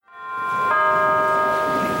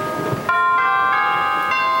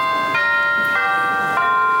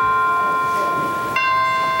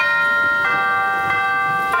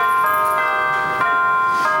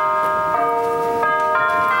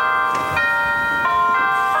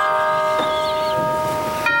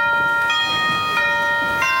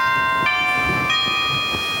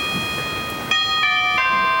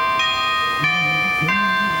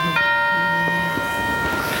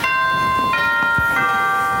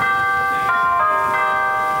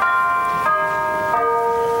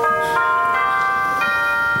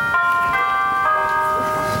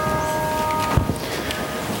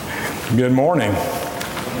Good morning.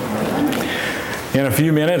 In a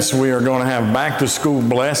few minutes, we are going to have back to school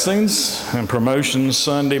blessings and promotions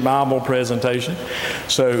Sunday Bible presentation.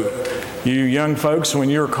 So you young folks, when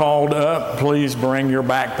you're called up, please bring your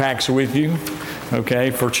backpacks with you,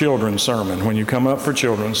 okay, for children's sermon, when you come up for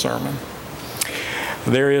children's sermon.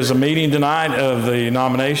 There is a meeting tonight of the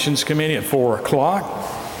nominations committee at 4 o'clock.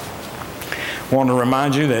 I want to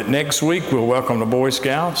remind you that next week we'll welcome the Boy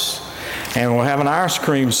Scouts and we'll have an ice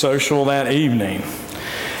cream social that evening.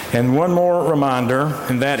 And one more reminder,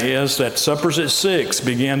 and that is that suppers at 6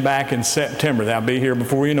 begin back in September. They'll be here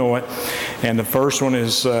before you know it. And the first one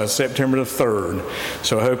is September the 3rd.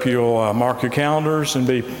 So I hope you'll mark your calendars and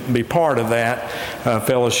be part of that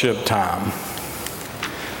fellowship time.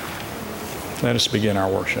 Let us begin our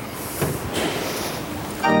worship.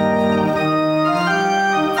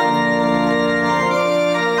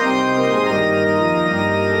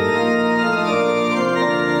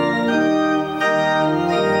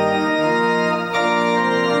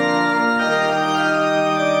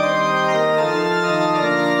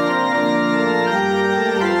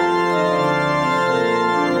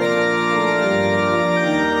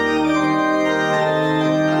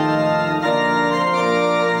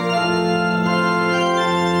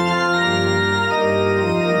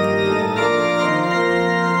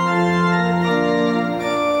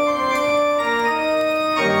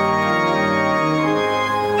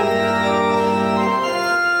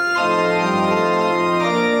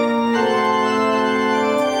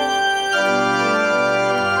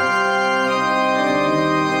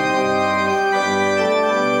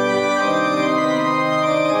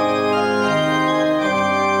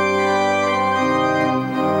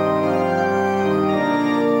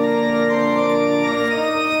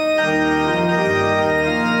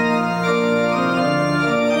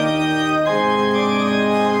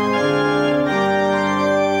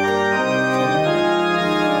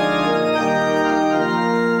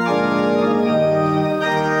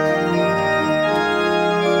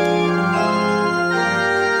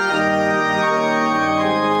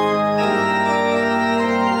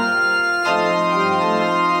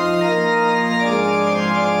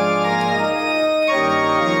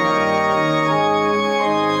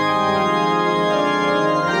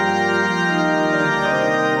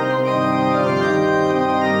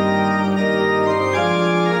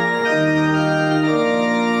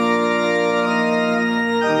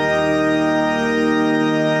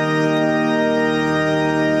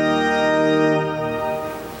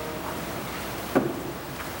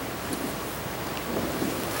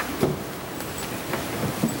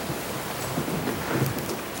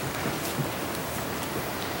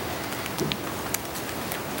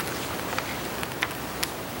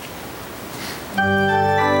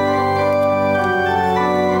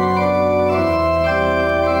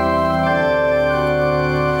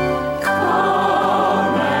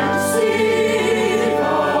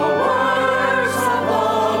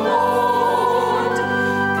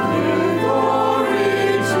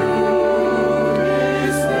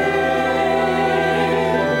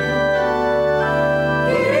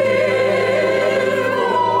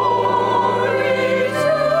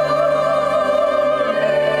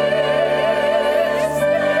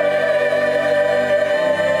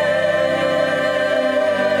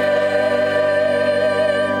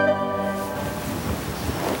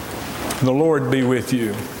 The Lord be with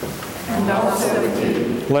you. And also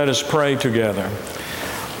with you. Let us pray together.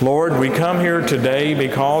 Lord, we come here today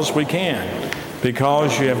because we can,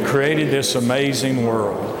 because you have created this amazing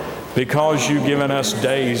world, because you've given us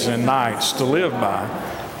days and nights to live by.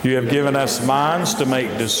 You have given us minds to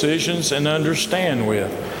make decisions and understand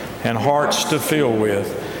with, and hearts to feel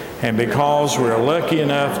with. And because we're lucky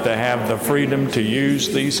enough to have the freedom to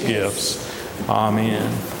use these gifts.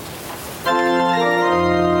 Amen. Let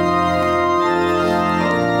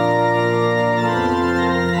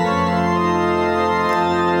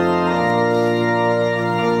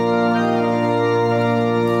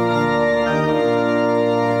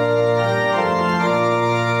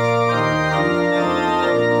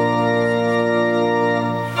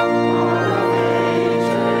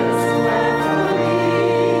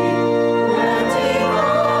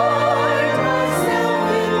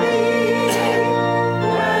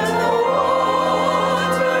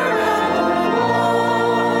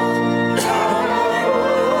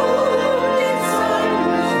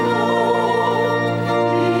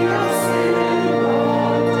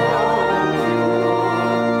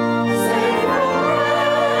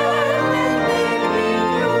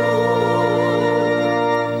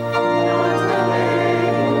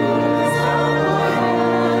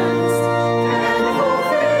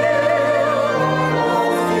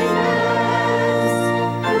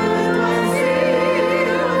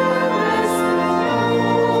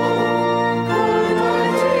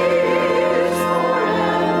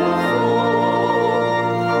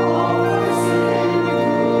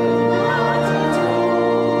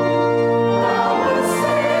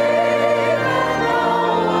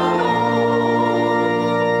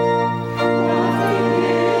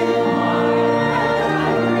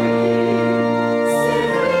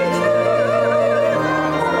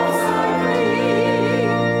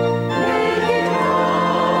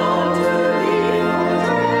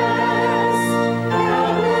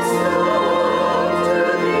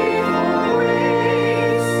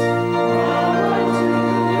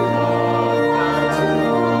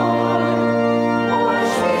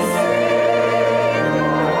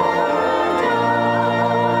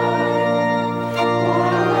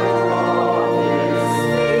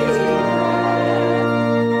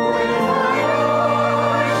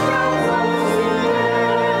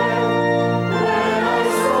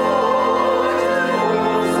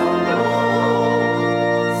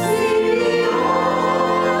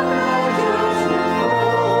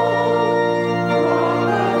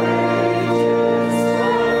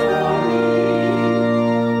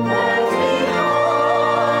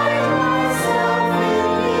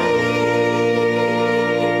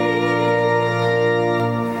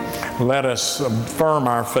let us affirm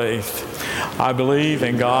our faith. I believe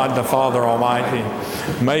in God, the Father Almighty,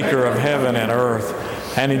 maker of heaven and earth,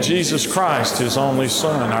 and in Jesus Christ, his only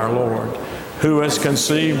Son, our Lord, who was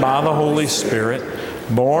conceived by the Holy Spirit,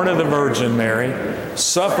 born of the Virgin Mary,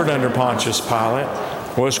 suffered under Pontius Pilate,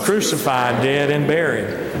 was crucified, dead, and buried.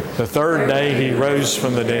 The third day he rose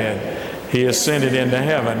from the dead. He ascended into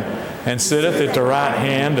heaven, and sitteth at the right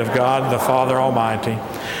hand of God the Father Almighty.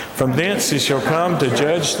 From thence he shall come to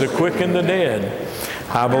judge the quick and the dead.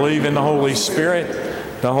 I believe in the Holy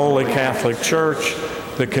Spirit, the Holy Catholic Church,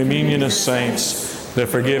 the communion of saints, the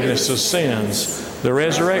forgiveness of sins, the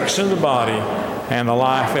resurrection of the body, and the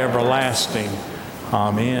life everlasting.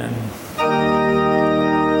 Amen.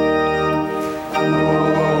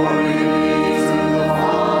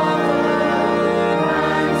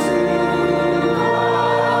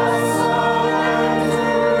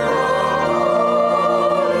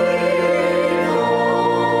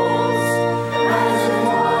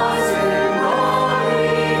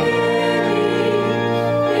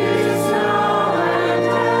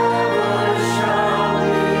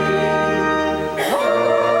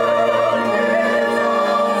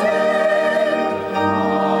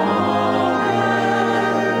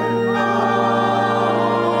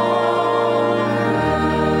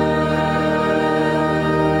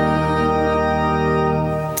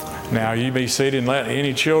 Now you be seated and let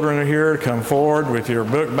any children here come forward with your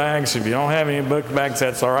book bags. If you don't have any book bags,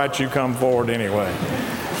 that's all right. You come forward anyway.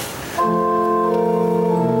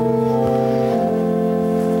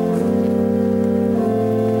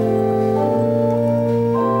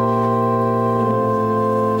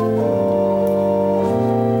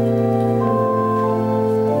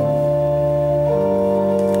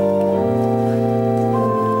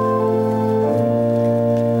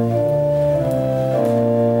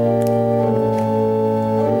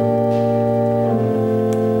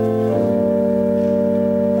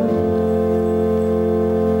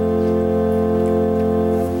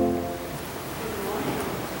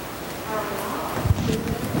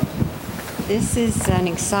 This is an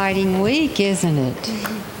exciting week, isn't it?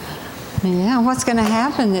 Yeah, what's going to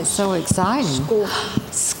happen that's so exciting?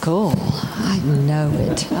 School. I know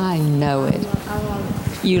it. I know it. I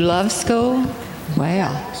love it. You love school?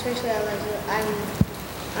 Well. Especially I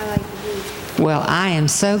like to read. Well, I am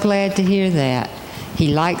so glad to hear that. He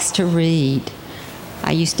likes to read.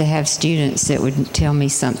 I used to have students that would tell me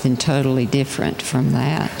something totally different from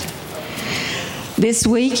that. This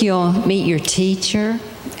week you'll meet your teacher,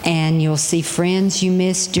 and you'll see friends you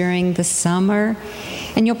missed during the summer,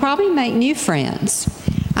 and you'll probably make new friends.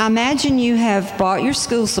 I imagine you have bought your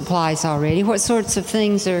school supplies already. What sorts of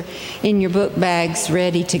things are in your book bags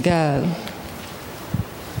ready to go?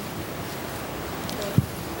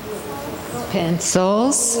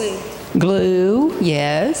 Pencils, glue,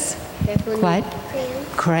 yes. What?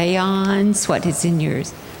 Crayons. What is in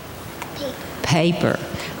yours? Paper.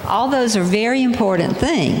 All those are very important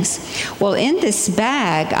things. Well, in this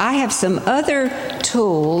bag, I have some other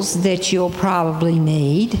tools that you'll probably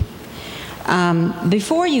need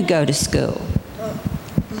before you go to school.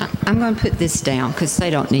 I'm going to put this down because they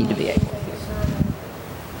don't need to be able to hear.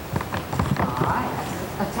 All right,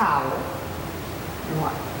 a towel. And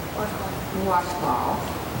what? Washcloth.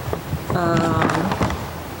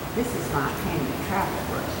 This is my handy travel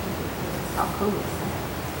brush. How cool is that?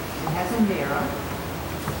 It has a mirror.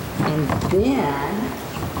 And then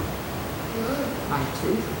my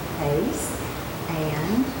toothpaste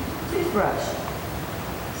and toothbrush.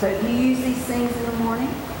 So do you use these things in the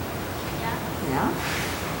morning? Yeah. Yeah?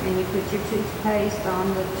 And you put your toothpaste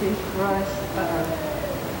on the toothbrush.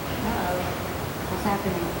 What's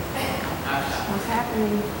happening? What's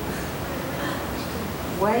happening?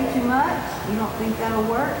 Way too much? You don't think that'll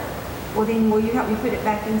work? Well, then will you help me put it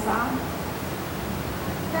back inside?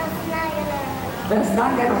 That's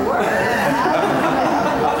not going to work.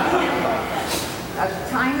 A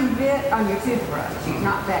tiny bit on your toothbrush,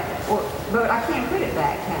 not that, but I can't put it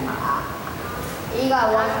back, can I? You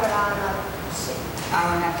got one for on I'm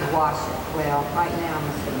going to have to wash it. Well, right now I'm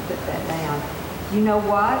just going to put that down. You know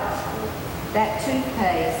what? That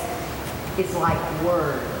toothpaste is like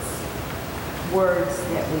words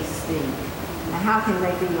that we speak. Now, how can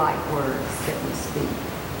they be like words that we speak?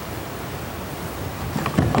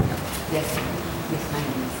 Yes, ma'am. Yes, ma'am.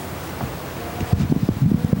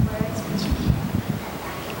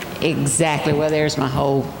 Exactly. Well, there's my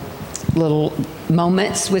whole little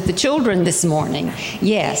moments with the children this morning.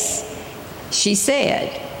 Yes, she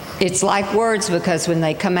said it's like words because when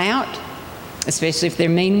they come out, especially if they're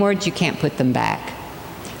mean words, you can't put them back.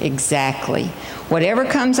 Exactly. Whatever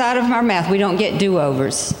comes out of our mouth, we don't get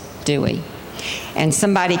do-overs, do we? And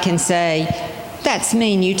somebody can say, "That's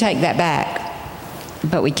mean, you take that back."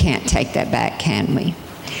 But we can't take that back, can we?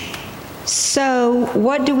 So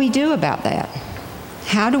what do we do about that?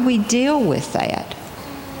 How do we deal with that?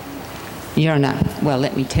 You don't know. Well,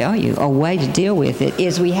 let me tell you, a way to deal with it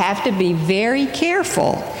is we have to be very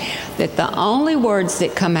careful that the only words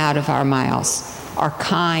that come out of our mouths are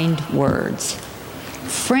kind words,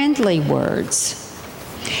 friendly words.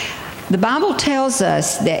 The Bible tells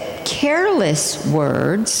us that careless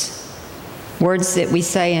words, words that we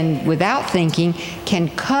say without thinking, can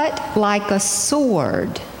cut like a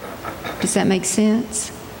sword. Does that make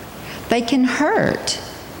sense? They can hurt.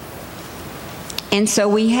 And so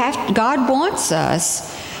God wants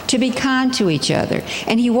us to be kind to each other.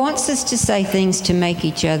 And He wants us to say things to make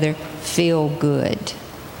each other feel good.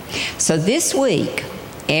 So this week,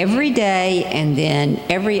 every day and then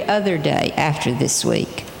every other day after this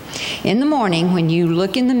week, in the morning when you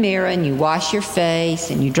look in the mirror and you wash your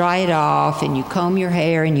face and you dry it off and you comb your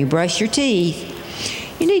hair and you brush your teeth,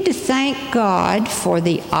 you need to thank God for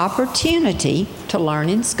the opportunity to learn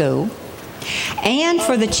in school and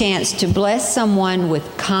for the chance to bless someone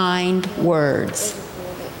with kind words.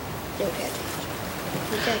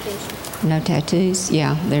 No tattoos?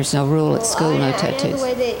 Yeah, there's no rule at school, no tattoos. Another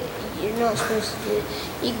way that you're not supposed to do it,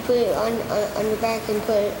 you can put it on your back and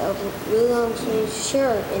put a really long sleeve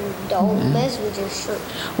shirt and don't mess with your shirt.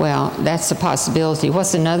 Well, that's a possibility.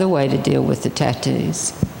 What's another way to deal with the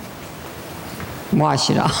tattoos? Wash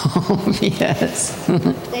it off, yes.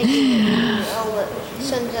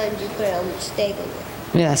 Sometimes you put it on mistakenly.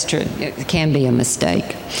 Yeah, that's true. It can be a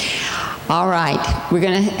mistake. All right, we're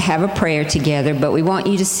going to have a prayer together, but we want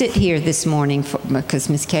you to sit here this morning because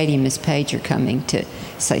Miss Katie and Miss Paige are coming to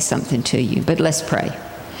say something to you. But let's pray.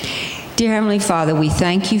 Dear Heavenly Father, we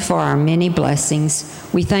thank you for our many blessings.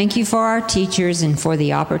 We thank you for our teachers and for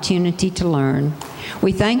the opportunity to learn.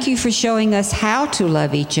 We thank you for showing us how to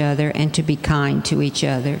love each other and to be kind to each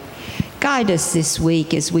other. Guide us this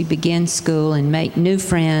week as we begin school and make new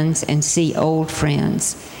friends and see old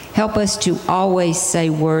friends. Help us to always say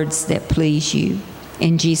words that please you.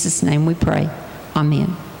 In Jesus' name we pray.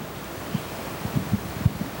 Amen.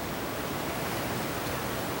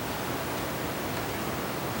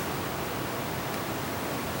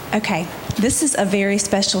 Okay, this is a very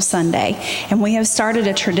special Sunday, and we have started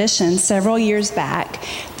a tradition several years back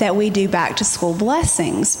that we do back to school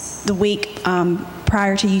blessings the week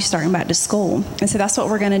prior to you starting back to school. And so that's what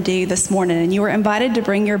we're going to do this morning. And you were invited to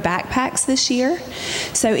bring your backpacks this year.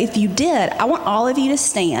 So if you did, I want all of you to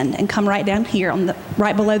stand and come right down here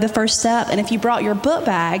right below the first step. And if you brought your book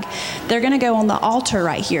bag, they're going to go on the altar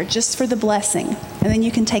right here just for the blessing. And then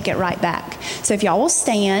you can take it right back. So if y'all will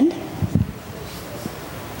stand,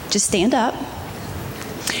 just stand up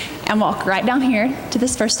and walk right down here to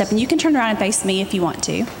this first step. And you can turn around and face me if you want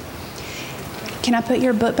to. Can I put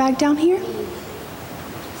your book bag down here?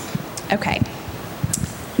 Okay.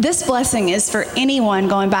 This blessing is for anyone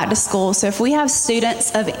going back to school. So if we have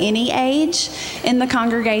students of any age in the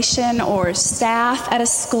congregation or staff at a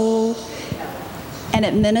school, an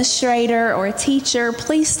administrator or a teacher,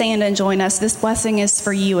 please stand and join us. This blessing is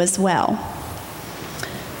for you as well.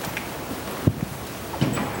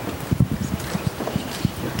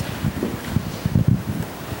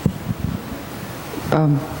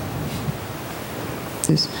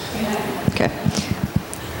 Okay.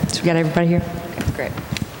 So we got everybody here? Okay, great.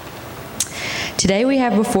 Today we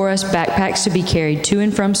have before us backpacks to be carried to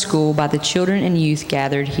and from school by the children and youth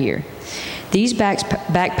gathered here. These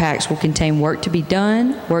backpacks will contain work to be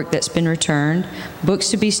done, work that's been returned, books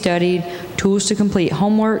to be studied, tools to complete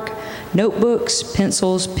homework, notebooks,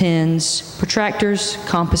 pencils, pens, protractors,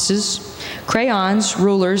 compasses, crayons,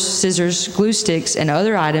 rulers, scissors, glue sticks, and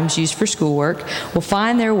other items used for schoolwork will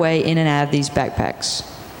find their way in and out of these backpacks.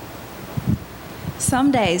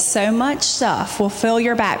 Some days, so much stuff will fill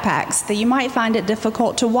your backpacks that you might find it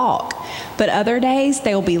difficult to walk, but other days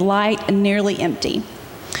they will be light and nearly empty.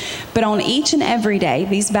 But on each and every day,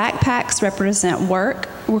 these backpacks represent work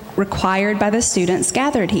required by the students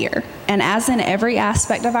gathered here. And as in every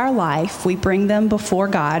aspect of our life, we bring them before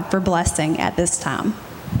God for blessing at this time.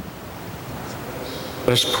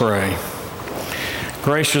 Let's pray.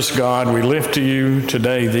 Gracious God, we lift to you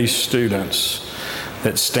today these students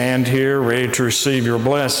that stand here ready to receive your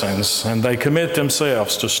blessings, and they commit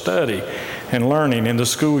themselves to study and learning in the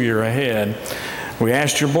school year ahead. We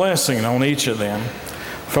ask your blessing on each of them.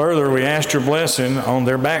 Further, we ask your blessing on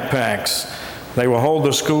their backpacks. They will hold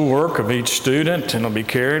the schoolwork of each student and will be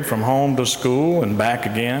carried from home to school and back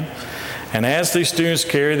again. And as these students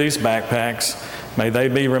carry these backpacks, may they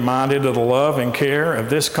be reminded of the love and care of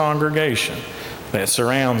this congregation that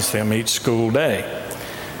surrounds them each school day.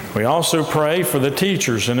 We also pray for the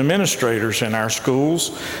teachers and administrators in our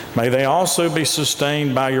schools. May they also be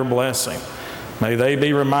sustained by your blessing. May they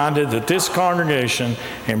be reminded that this congregation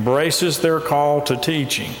embraces their call to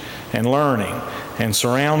teaching and learning and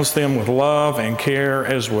surrounds them with love and care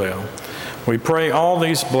as well. We pray all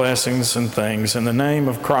these blessings and things in the name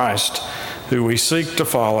of Christ, who we seek to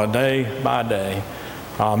follow day by day.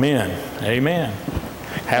 Amen. Amen.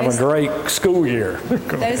 Have a great school year.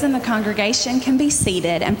 Those in the congregation can be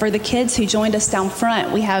seated. And for the kids who joined us down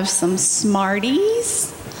front, we have some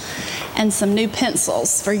Smarties and some new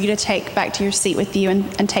pencils for you to take back to your seat with you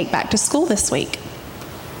and take back to school this week.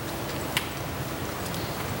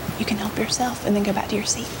 You can help yourself and then go back to your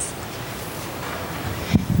seats.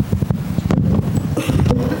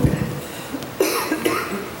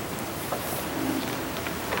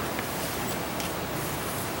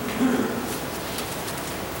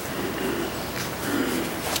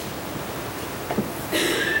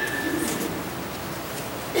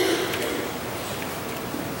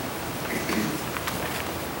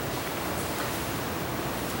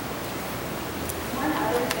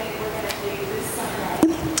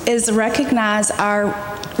 Is recognize our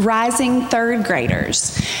rising third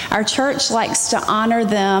graders. Our church likes to honor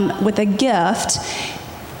them with a gift.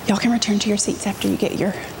 Y'all can return to your seats after you get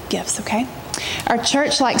your gifts, okay? Our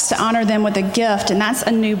church likes to honor them with a gift, and that's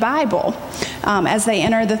a new Bible as they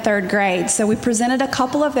enter the third grade. So we presented a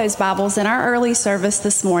couple of those Bibles in our early service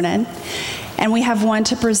this morning, and we have one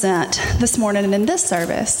to present this morning in this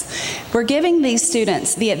service. We're giving these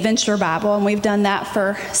students the Adventure Bible, and we've done that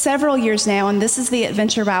for several years now, and this is the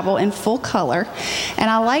Adventure Bible in full color.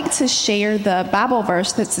 And I like to share the Bible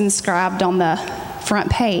verse that's inscribed on the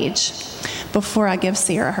front page before I give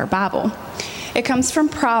Sarah her Bible. It comes from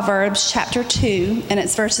Proverbs chapter 2, and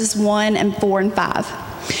it's verses 1 and 4 and 5.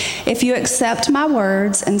 If you accept my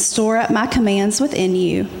words and store up my commands within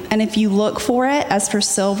you, and if you look for it as for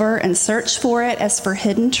silver and search for it as for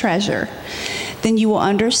hidden treasure, then you will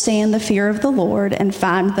understand the fear of the Lord and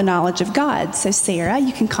find the knowledge of God. So Sarah,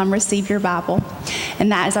 you can come receive your Bible. And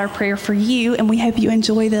that is our prayer for you, and we hope you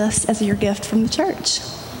enjoy this as your gift from the church.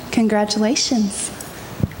 Congratulations.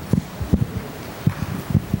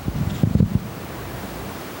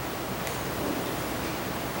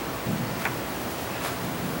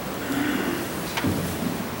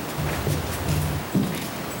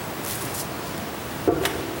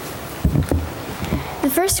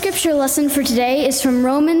 The first scripture lesson for today is from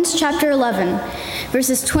Romans chapter 11,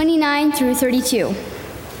 verses 29 through 32.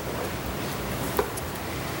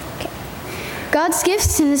 God's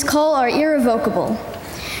gifts and his call are irrevocable.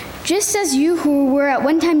 Just as you who were at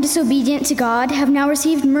one time disobedient to God have now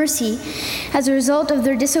received mercy as a result of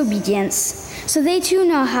their disobedience, so they too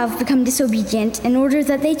now have become disobedient in order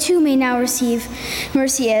that they too may now receive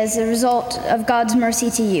mercy as a result of God's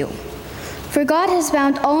mercy to you. For God has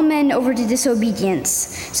bound all men over to disobedience,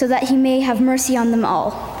 so that he may have mercy on them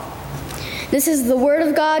all. This is the word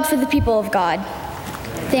of God for the people of God.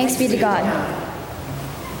 Thanks be to God.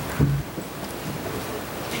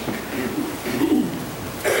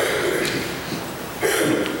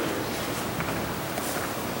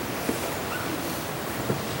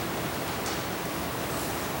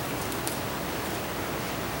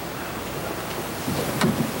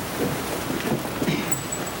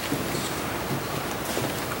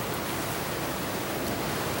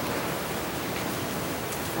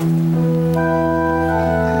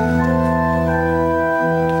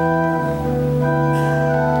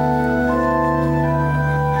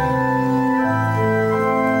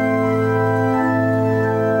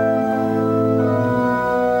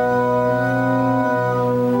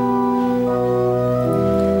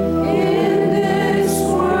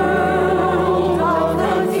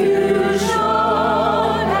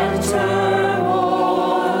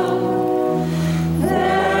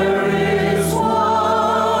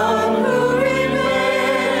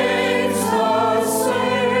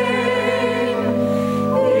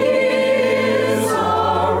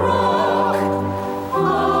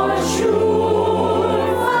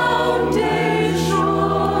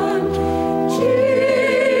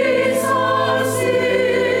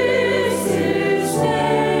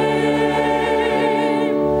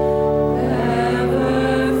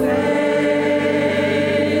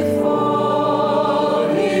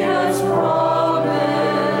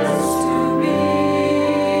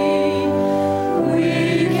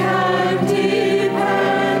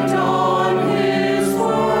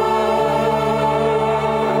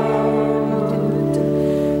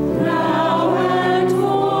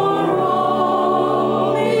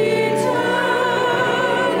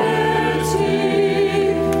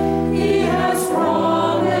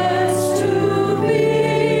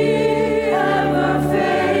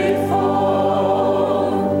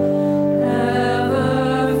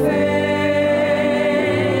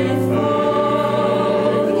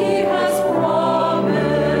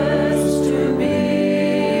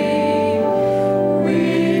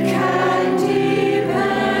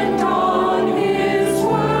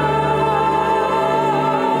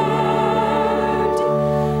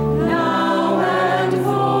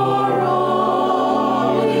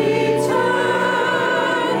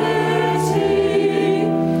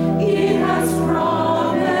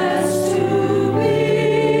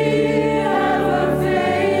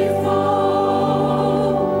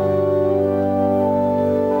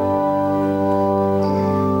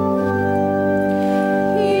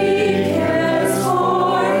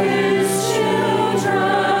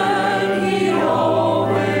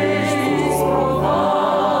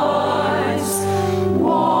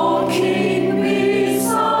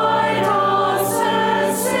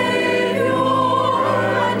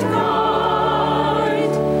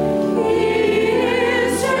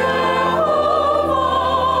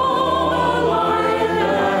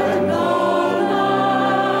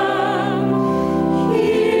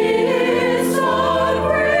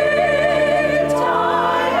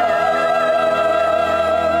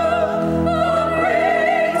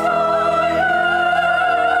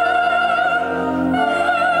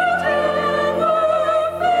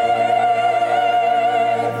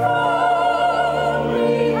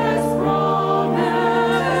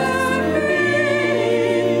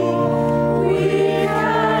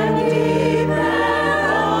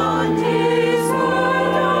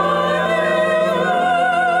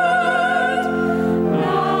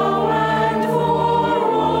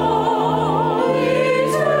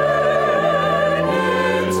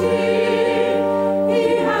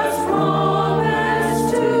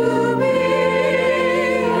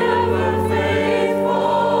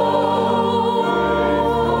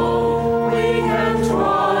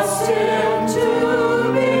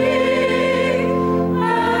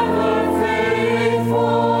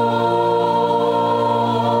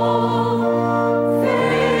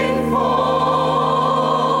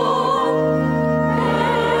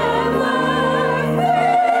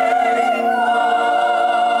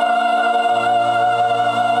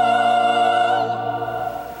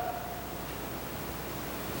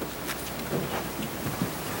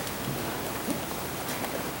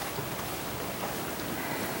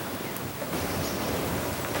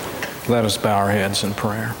 Let us bow our heads in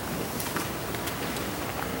prayer.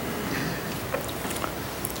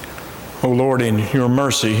 O Lord, in your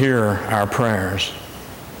mercy, hear our prayers.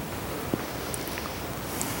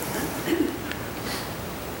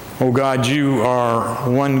 O God, you are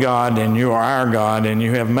one God and you are our God, and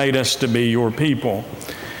you have made us to be your people.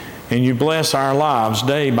 And you bless our lives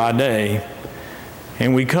day by day.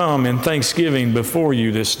 And we come in thanksgiving before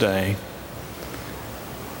you this day.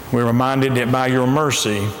 We're reminded that by your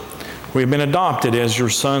mercy, we've been adopted as your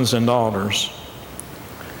sons and daughters.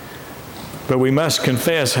 But we must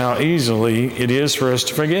confess how easily it is for us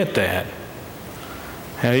to forget that.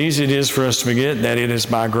 How easy it is for us to forget that it is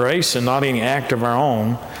by grace and not any act of our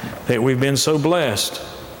own that we've been so blessed.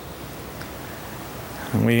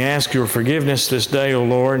 And we ask your forgiveness this day, O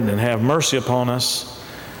Lord, and have mercy upon us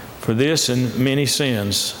for this and many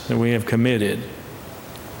sins that we have committed.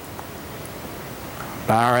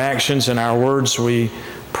 By our actions and our words, we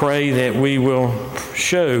pray that we will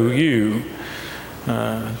show you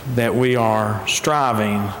that we are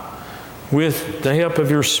striving with the help of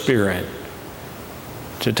your Spirit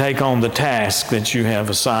to take on the task that you have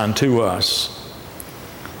assigned to us.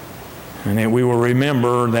 And that we will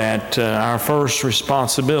remember that our first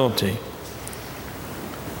responsibility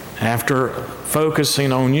after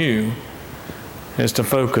focusing on you is to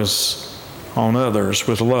focus on others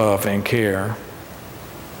with love and care.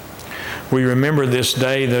 We remember this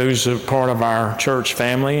day those who are part of our church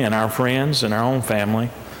family and our friends and our own family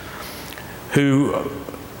who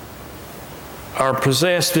are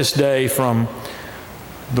possessed this day from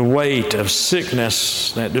the weight of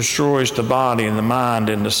sickness that destroys the body and the mind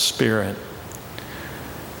and the spirit.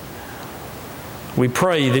 We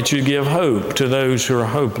pray that you give hope to those who are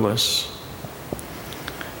hopeless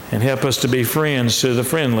and help us to be friends to the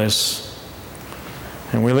friendless.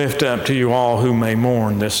 And we lift up to you all who may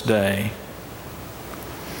mourn this day.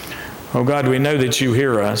 Oh God, we know that you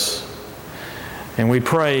hear us, and we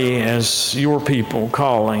pray as your people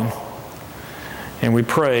calling, and we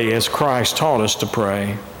pray as Christ taught us to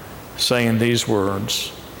pray, saying these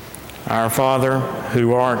words: Our Father,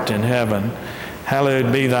 who art in heaven,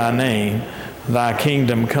 hallowed be thy name. Thy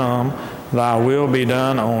kingdom come, thy will be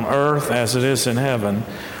done on earth as it is in heaven.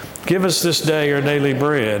 Give us this day our daily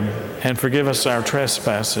bread, and forgive us our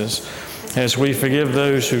trespasses, as we forgive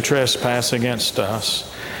those who trespass against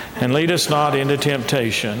us. And lead us not into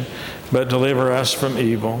temptation, but deliver us from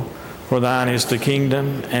evil. For thine is the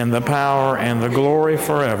kingdom, and the power, and the glory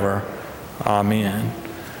forever. Amen.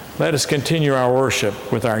 Let us continue our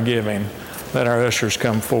worship with our giving. Let our ushers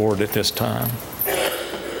come forward at this time.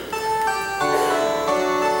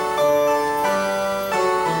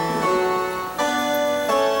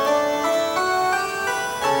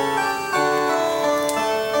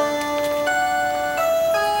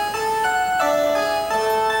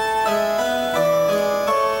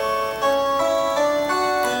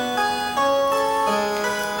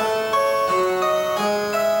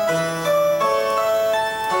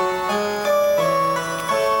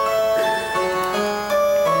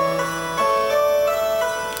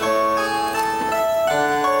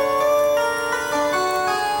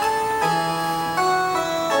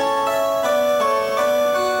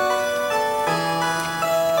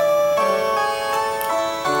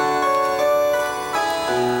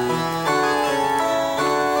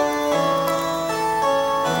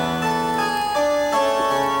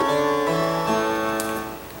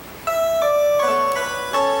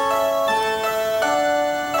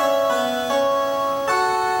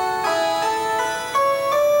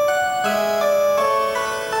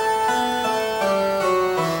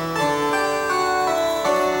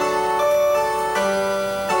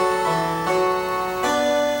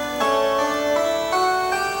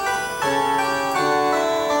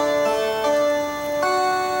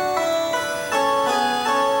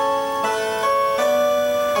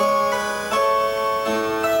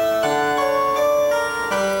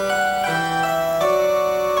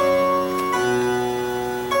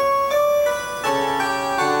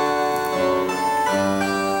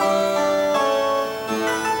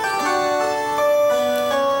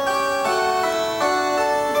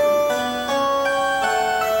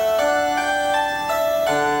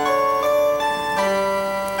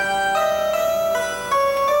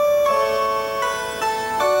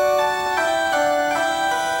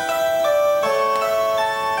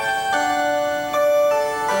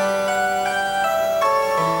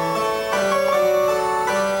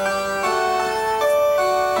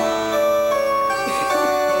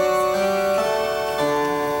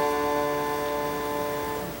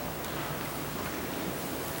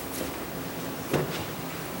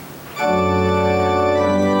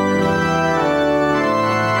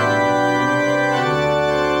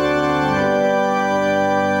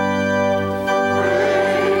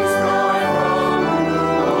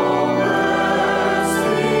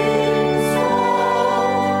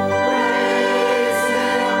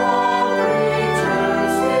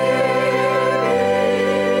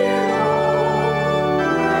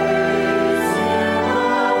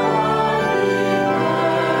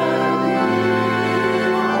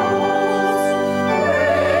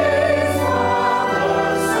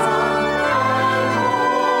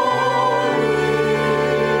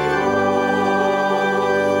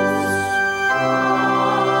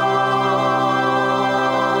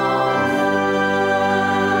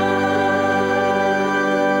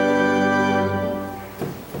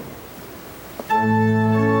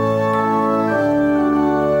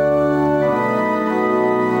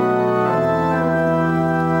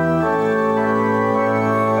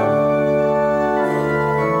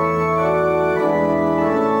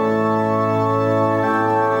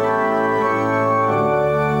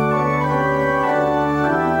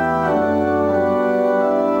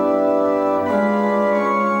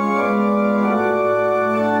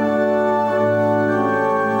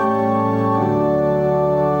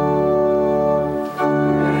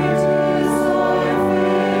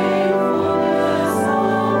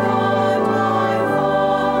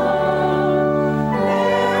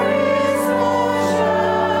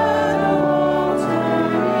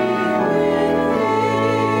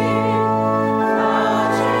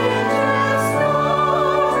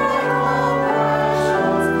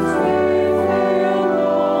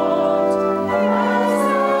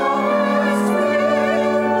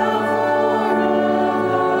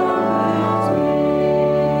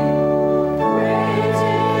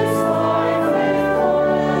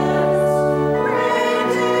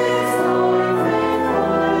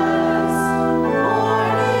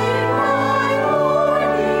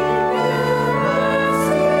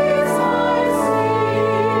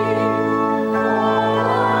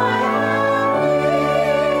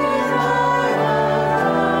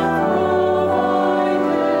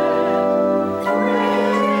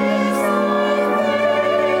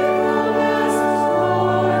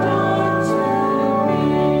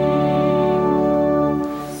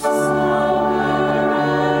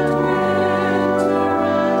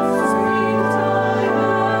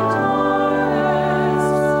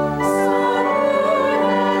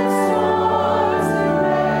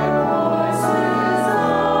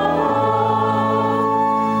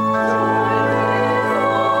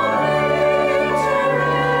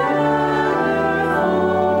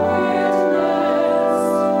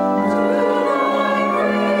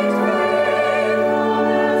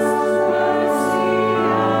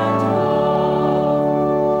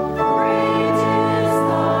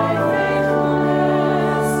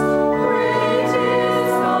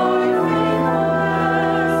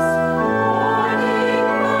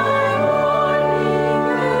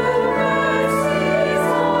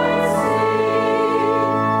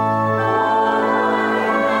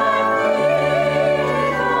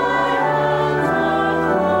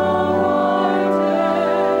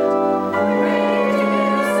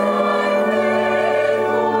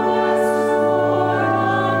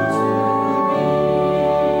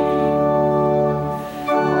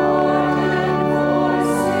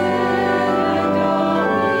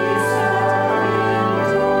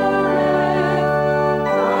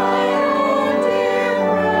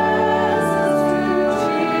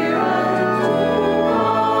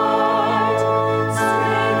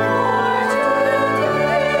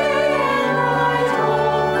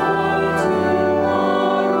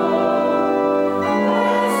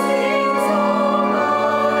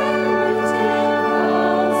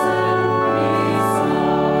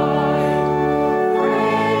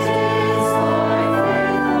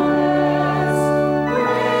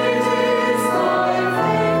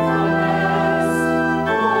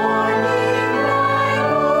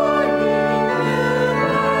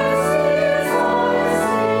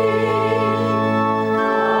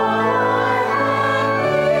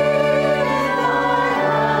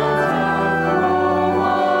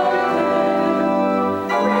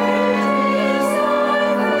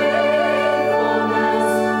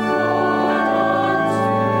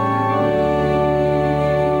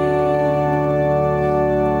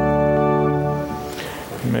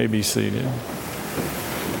 may be seated.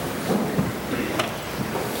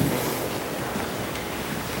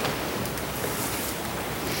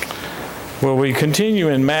 Well, we continue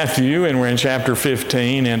in Matthew, and we're in chapter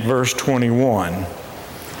 15 and verse 21.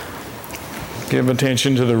 Give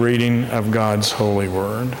attention to the reading of God's holy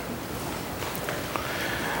word.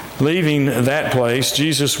 Leaving that place,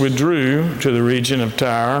 Jesus withdrew to the region of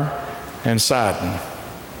Tyre and Sidon.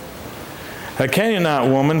 A Canaanite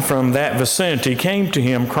woman from that vicinity came to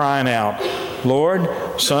him, crying out, "Lord,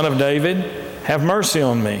 Son of David, have mercy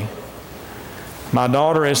on me. My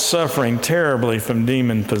daughter is suffering terribly from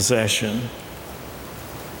demon possession."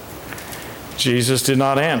 Jesus did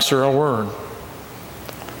not answer a word.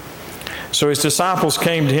 So his disciples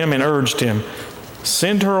came to him and urged him,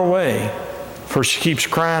 "Send her away, for she keeps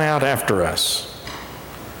crying out after us."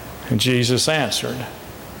 And Jesus answered,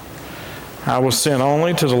 "I was sent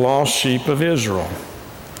only to the lost sheep of Israel."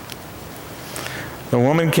 The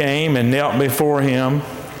woman came and knelt before him.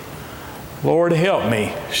 "Lord, help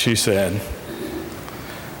me," she said.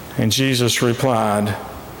 And Jesus replied,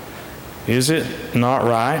 "Is it not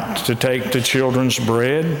right to take the children's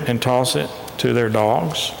bread and toss it to their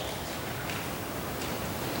dogs?"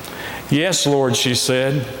 "Yes, Lord," she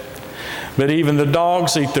said, "but even the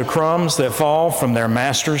dogs eat the crumbs that fall from their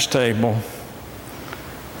master's table."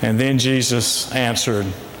 And then Jesus answered,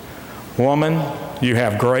 "Woman, you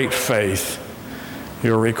have great faith.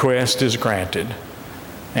 Your request is granted."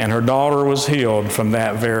 And her daughter was healed from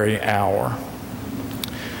that very hour.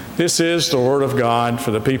 This is the word of God for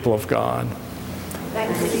the people of God.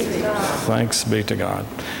 Thanks be to God. Thanks be to God.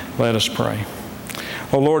 Let us pray.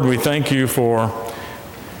 Oh Lord, we thank you for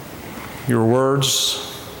your words,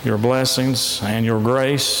 your blessings, and your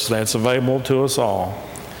grace that's available to us all.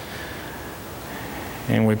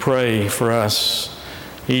 And we pray for us,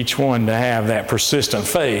 each one, to have that persistent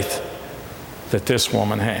faith that this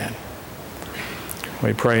woman had.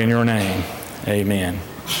 We pray in your name. Amen.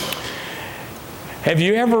 Have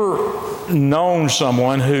you ever known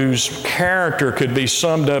someone whose character could be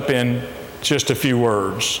summed up in just a few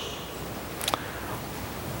words?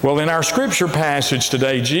 Well, in our scripture passage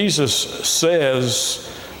today, Jesus says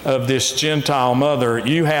of this Gentile mother,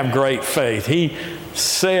 "You have great faith." He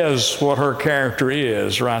says what her character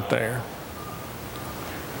is right there.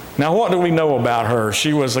 Now, what do we know about her?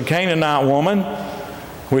 She was a Canaanite woman,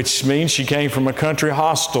 which means she came from a country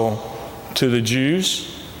hostile to the Jews.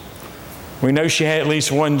 We know she had at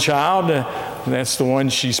least one child. That's the one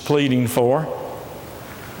she's pleading for.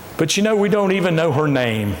 But you know, we don't even know her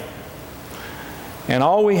name. And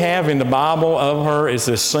all we have in the Bible of her is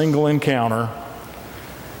this single encounter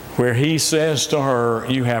where he says to her,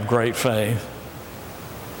 "You have great faith."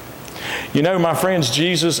 You know, my friends,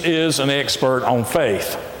 Jesus is an expert on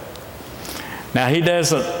faith. Now, he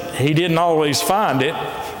didn't always find it,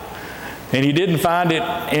 and he didn't find it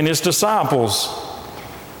in his disciples.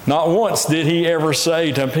 Not once did he ever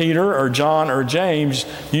say to Peter or John or James,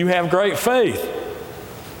 "You have great faith."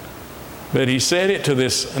 But he said it to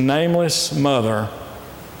this nameless mother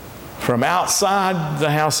from outside the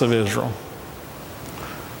house of Israel.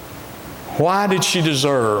 Why did she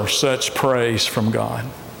deserve such praise from God?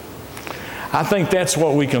 I think that's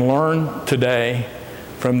what we can learn today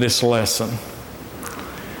from this lesson.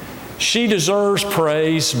 She deserves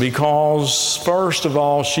praise because, first of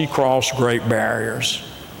all, she crossed great barriers.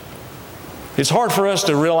 It's hard for us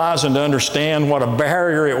to realize and to understand what a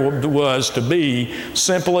barrier it was to be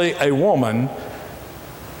simply a woman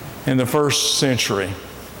in the first century.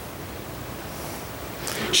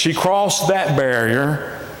 She crossed that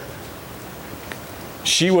barrier.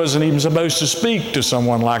 She wasn't even supposed to speak to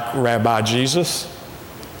someone like Rabbi Jesus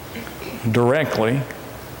directly,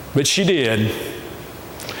 but she did.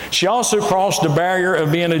 She also crossed the barrier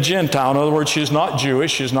of being a Gentile. In other words, she's not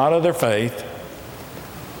Jewish, she's not of their faith,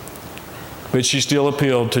 but she still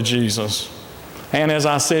appealed to Jesus. And as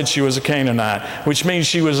I said, she was a Canaanite, which means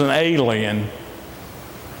she was an alien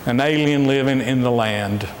living in the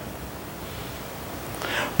land.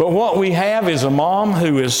 But what we have is a mom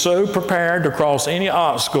who is so prepared to cross any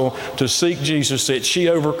obstacle to seek Jesus that she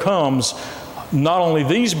overcomes not only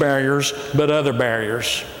these barriers, but other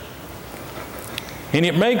barriers. And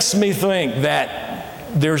it makes me think that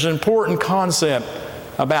there's an important concept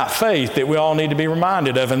about faith that we all need to be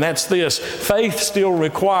reminded of, and that's this: faith still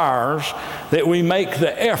requires that we make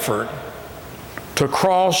the effort to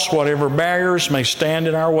cross whatever barriers may stand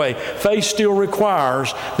in our way. Faith still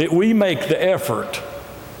requires that we make the effort,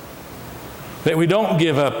 that we don't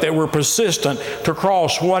give up, that we're persistent to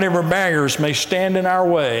cross whatever barriers may stand in our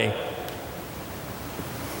way.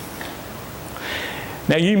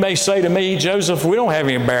 Now, you may say to me, Joseph, we don't have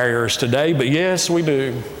any barriers today, but yes, we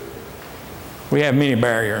do. We have many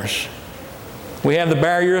barriers. We have the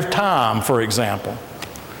barrier of time, for example.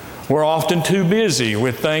 We're often too busy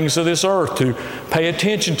with things of this earth to pay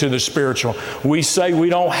attention to the spiritual. We say we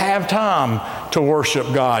don't have time to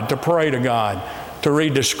worship God, to pray to God, to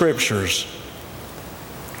read the Scriptures.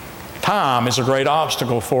 Time is a great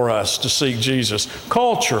obstacle for us to seek Jesus.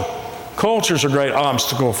 Culture's a great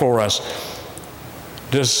obstacle for us.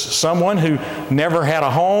 Does someone who never had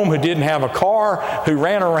a home, who didn't have a car, who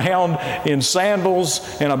ran around in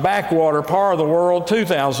sandals in a backwater part of the world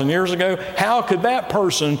 2,000 years ago, how could that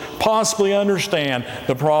person possibly understand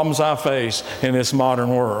the problems I face in this modern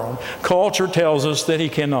world? Culture tells us that he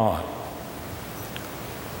cannot.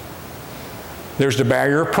 There's the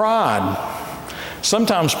barrier of pride.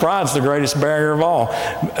 Sometimes pride's the greatest barrier of all.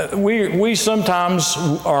 We sometimes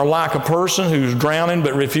are like a person who's drowning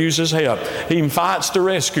but refuses help. He even fights to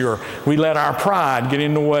rescue her. We let our pride get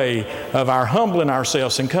in the way of our humbling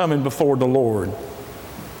ourselves and coming before the Lord.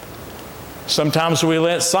 Sometimes we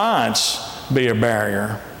let science be a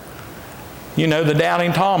barrier. You know, the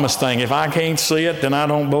doubting Thomas thing. If I can't see it, then I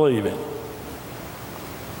don't believe it.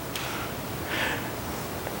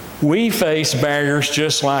 We face barriers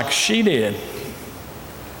just like she did.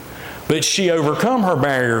 But she overcome her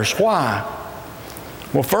barriers. Why?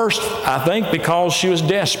 Well, first, I think because she was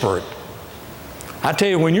desperate. I tell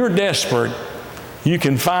you, when you're desperate, you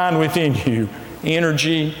can find within you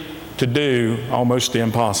energy to do almost the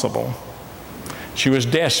impossible. She was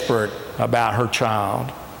desperate about her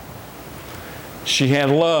child. She had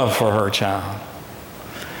love for her child.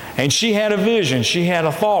 And she had a vision. She had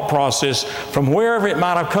a thought process from wherever it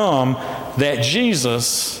might have come that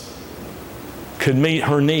Jesus could meet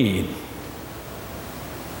her need.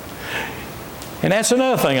 And that's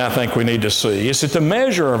another thing I think we need to see, is that the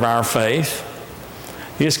measure of our faith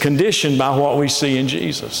is conditioned by what we see in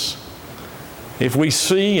Jesus. If we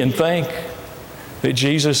see and think that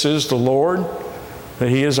Jesus is the Lord, that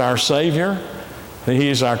He is our Savior, that He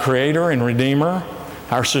is our Creator and Redeemer,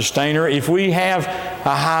 our Sustainer, if we have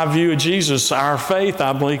a high view of Jesus, our faith,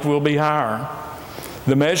 I believe, will be higher.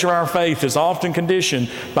 The measure of our faith is often conditioned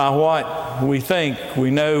by what we think, we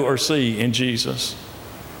know, or see in Jesus.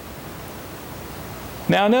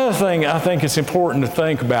 Now, another thing I think it's important to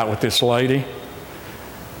think about with this lady,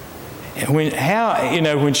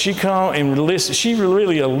 when she come and she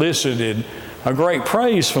really elicited a great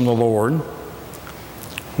praise from the Lord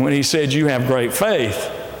when He said, "You have great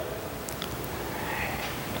faith."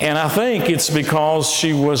 And I think it's because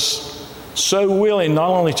she was so willing not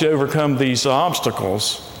only to overcome these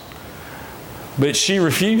obstacles, but she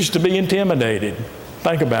refused to be intimidated.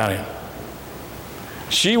 Think about it.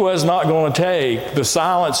 She was not going to take the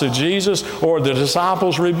silence of Jesus or the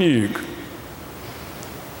disciples' rebuke.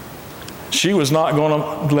 She was not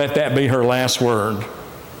going to let that be her last word.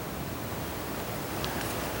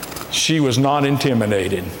 She was not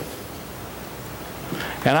intimidated.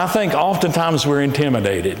 And I think oftentimes we're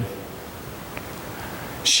intimidated.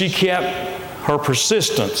 She kept her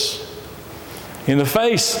persistence in the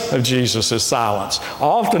face of Jesus' silence.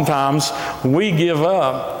 Oftentimes we give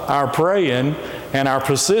up our praying and our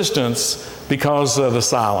persistence because of the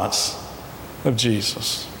silence of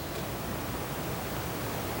Jesus.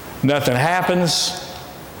 Nothing happens.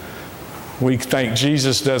 We think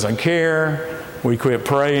Jesus doesn't care. We quit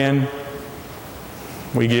praying.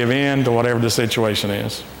 We give in to whatever the situation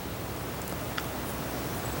is.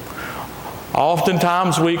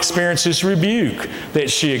 Oftentimes we experience this rebuke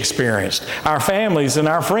that she experienced. Our families and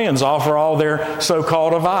our friends offer all their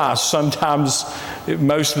so-called advice. Sometimes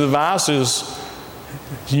most of the advice is,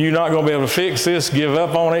 you're not going to be able to fix this, give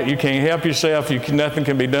up on it, you can't help yourself, nothing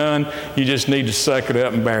can be done, you just need to suck it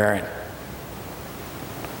up and bear it.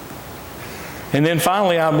 And then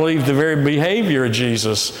finally, I believe the very behavior of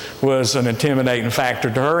Jesus was an intimidating factor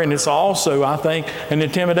to her, and it's also, I think, an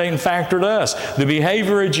intimidating factor to us. The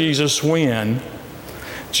behavior of Jesus when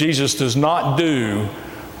Jesus does not do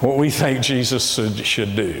what we think Jesus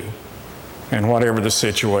should do, in whatever the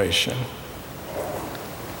situation.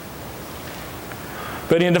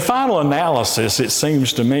 But in the final analysis, it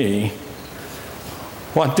seems to me,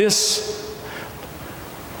 what this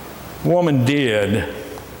woman did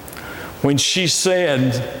when she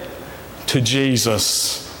said to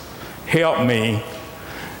Jesus, "Help me,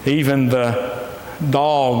 even the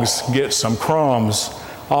dogs get some crumbs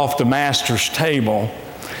off the master's table,"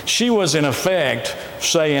 she was in effect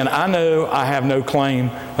saying, "I know I have no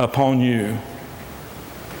claim upon you."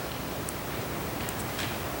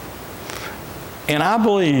 And I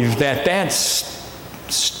believe that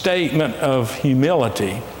statement of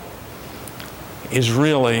humility is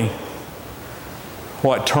really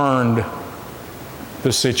what turned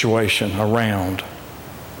the situation around.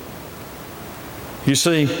 You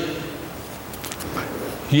see,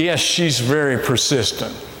 yes, she's very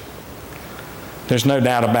persistent. There's no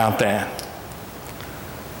doubt about that.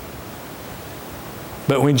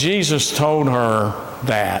 But when Jesus told her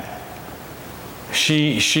that,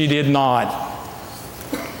 she did not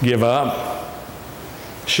give up.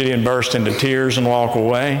 She didn't burst into tears and walk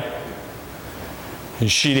away.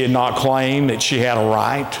 And she did not claim that she had a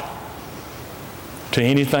right to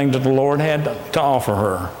anything that the Lord had to offer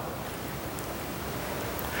her.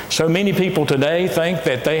 So many people today think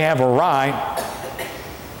that they have a right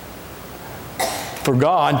for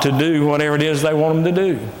God to do whatever it is they want Him to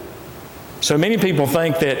do. So many people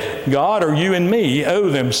think that God or you and me owe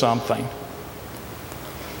them something.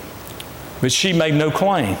 But she made no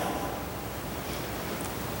claim.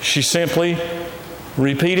 She simply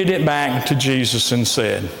repeated it back to Jesus and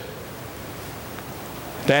said,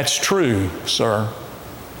 "That's true, sir.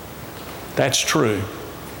 That's true.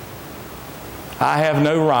 I have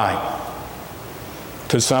no right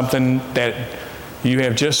to something that you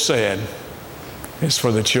have just said is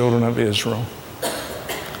for the children of Israel.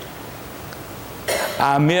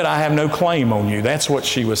 I admit I have no claim on you." That's what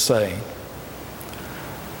she was saying.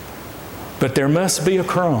 But there must be a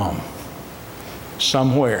crumb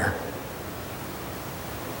somewhere.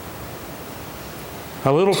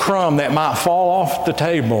 A little crumb that might fall off the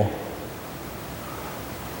table.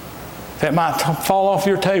 That might fall off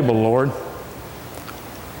your table, Lord.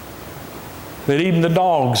 That even the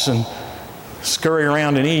dogs and scurry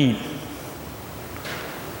around and eat.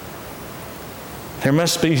 There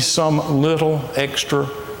must be some little extra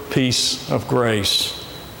piece of grace.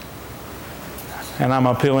 And I'm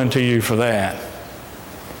appealing to you for that.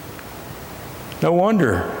 No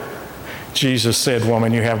wonder Jesus said,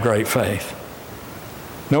 "Woman, you have great faith."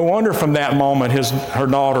 No wonder from that moment her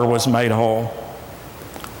daughter was made whole.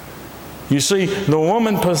 You see, the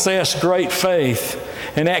woman possessed great faith,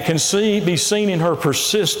 and that can be seen in her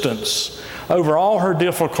persistence over all her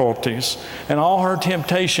difficulties and all her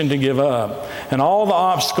temptation to give up and all the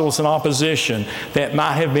obstacles and opposition that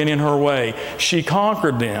might have been in her way. She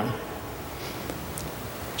conquered them.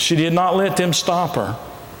 She did not let them stop her.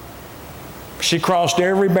 She crossed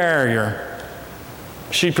every barrier.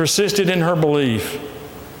 She persisted in her belief.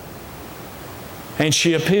 And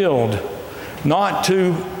she appealed not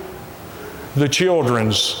to the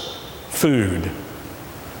children's food.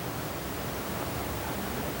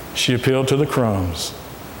 She appealed to the crumbs.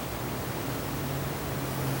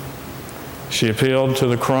 She appealed to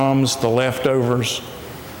the crumbs, the leftovers,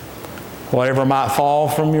 whatever might fall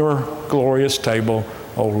from your glorious table,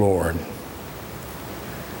 O Lord.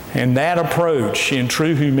 And that approach in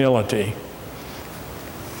true humility,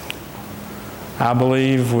 I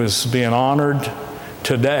believe, was being honored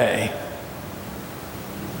today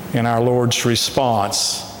in our Lord's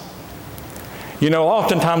response. You know,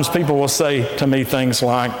 oftentimes people will say to me things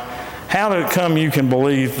like, "How did it come you can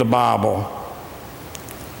believe the Bible?"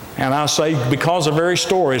 And I say, because of very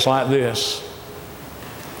stories like this.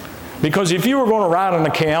 Because if you were going to write an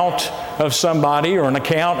account of somebody or an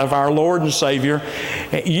account of our Lord and Savior,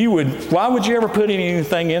 why would you ever put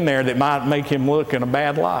anything in there that might make Him look in a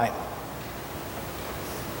bad light?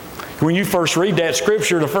 When you first read that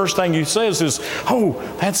scripture, the first thing you says is, "Oh,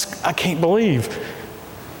 I can't believe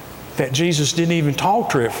that Jesus didn't even talk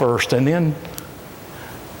to her at first," and then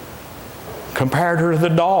compared her to the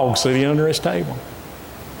dogs sitting under His table.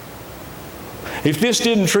 If this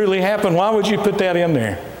didn't truly happen, why would you put that in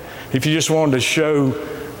there? If you just wanted to show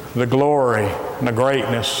the glory and the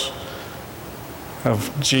greatness of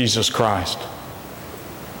Jesus Christ.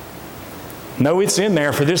 No, it's in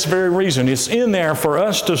there for this very reason. It's in there for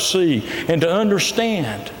us to see and to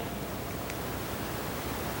understand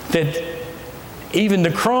that even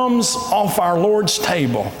the crumbs off our Lord's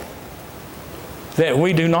table that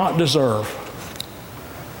we do not deserve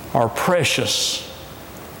are precious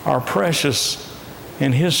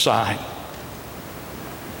in His sight,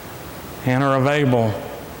 and are available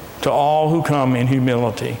to all who come in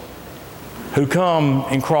humility, who come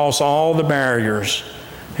and cross all the barriers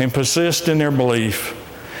and persist in their belief.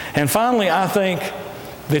 And finally, I think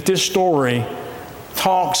that this story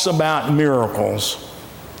talks about miracles.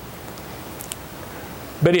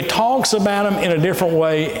 But it talks about them in a different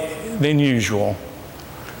way than usual.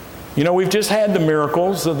 You know, we've just had the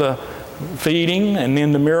miracles of the feeding and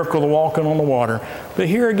then the miracle of walking on the water. But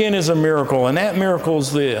here again is a miracle, and that miracle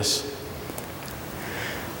is this: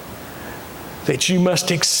 that you must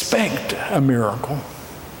expect a miracle.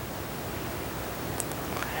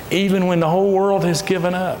 Even when the whole world has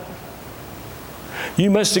given up. You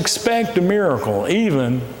must expect a miracle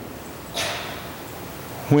even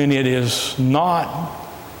when it is not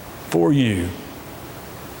for you.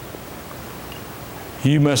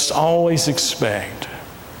 You must always expect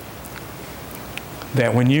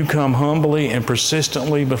that when you come humbly and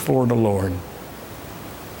persistently before the Lord,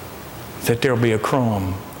 that there'll be a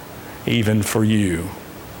crumb even for you.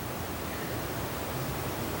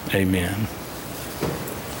 Amen.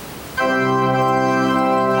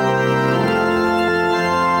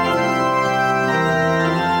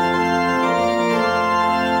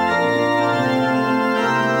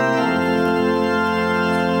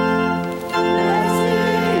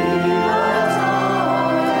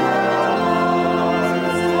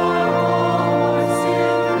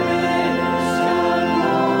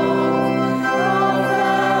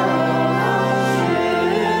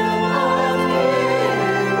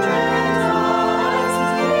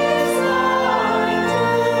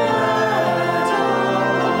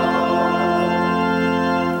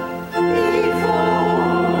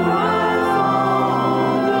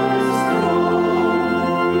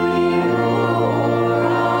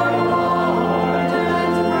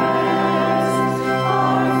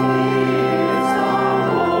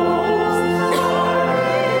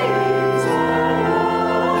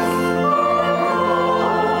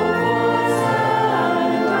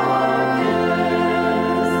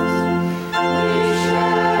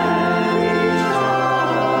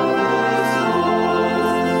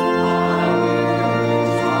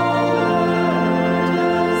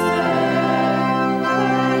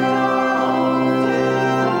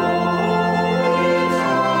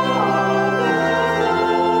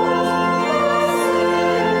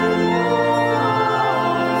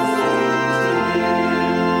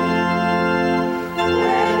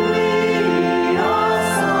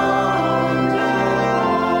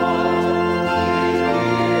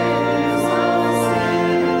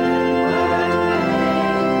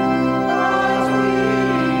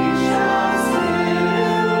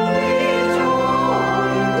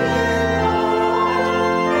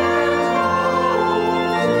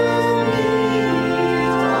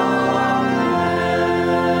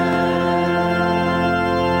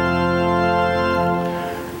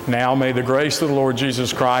 Now may the grace of the Lord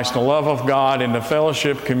Jesus Christ, the love of God, and the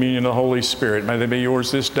fellowship, communion of the Holy Spirit, may they be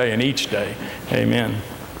yours this day and each day. Amen.